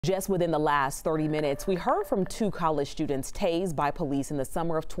Just within the last 30 minutes, we heard from two college students tased by police in the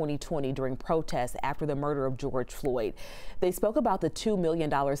summer of 2020 during protests after the murder of George Floyd. They spoke about the $2 million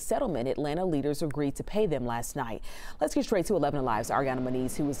settlement Atlanta leaders agreed to pay them last night. Let's get straight to 11 Alive's Ariana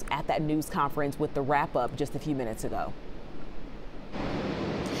Maniz, who was at that news conference with the wrap-up just a few minutes ago.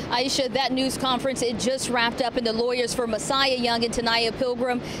 Aisha, that news conference, it just wrapped up, and the lawyers for Messiah Young and Tanaya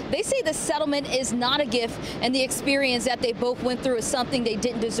Pilgrim, they say the settlement is not a gift, and the experience that they both went through is something they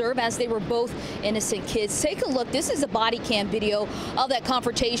didn't deserve, as they were both innocent kids. Take a look. This is a body cam video of that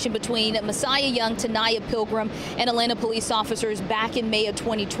confrontation between Messiah Young, Tanaya Pilgrim, and Atlanta police officers back in May of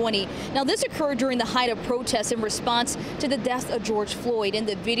 2020. Now, this occurred during the height of protests in response to the death of George Floyd. In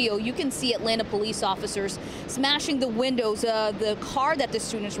the video, you can see Atlanta police officers smashing the windows of the car that the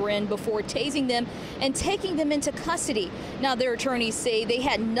students were in before tasing them and taking them into custody. Now, their attorneys say they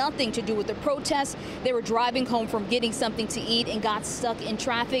had nothing to do with the protests. They were driving home from getting something to eat and got stuck in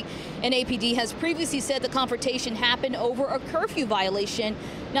traffic. And APD has previously said the confrontation happened over a curfew violation.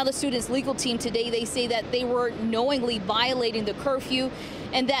 Now, the students' legal team today, they say that they were knowingly violating the curfew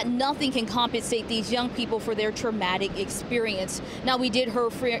and that nothing can compensate these young people for their traumatic experience. Now, we did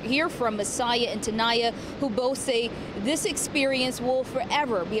hear from Messiah and Tanaya, who both say this experience will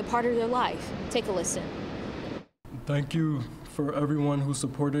forever be a part of their life. Take a listen. Thank you for everyone who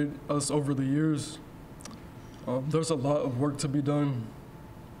supported us over the years. There's a lot of work to be done.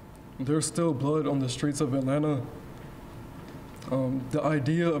 There's still blood on the streets of Atlanta. The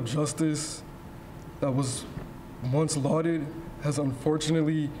idea of justice that was once lauded has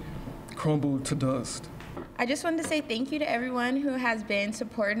unfortunately crumbled to dust. I just wanted to say thank you to everyone who has been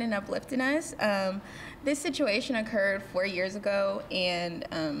supporting and uplifting us. This situation occurred 4 years ago, and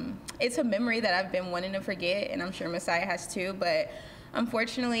it's a memory that I've been wanting to forget, and I'm sure Messiah has too, but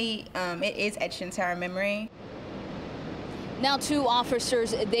unfortunately, it is etched into our memory. Now, two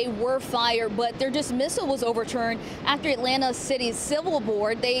officers, they were fired, but their dismissal was overturned after Atlanta City's Civil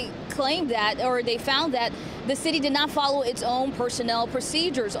Board, they claimed that, or they found that the city did not follow its own personnel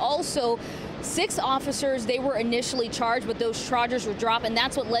procedures. Also, 6 officers, they were initially charged, but those charges were dropped, and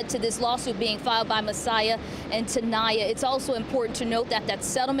that's what led to this lawsuit being filed by Messiah and Tanaya. It's also important to note that that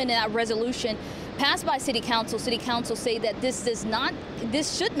settlement and that resolution passed by City Council say that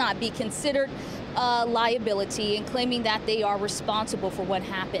this should not be considered liability, and claiming that they are responsible for what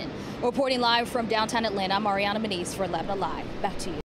happened. Reporting live from downtown Atlanta, I'm Ariana Maniz for 11 Alive. Back to you.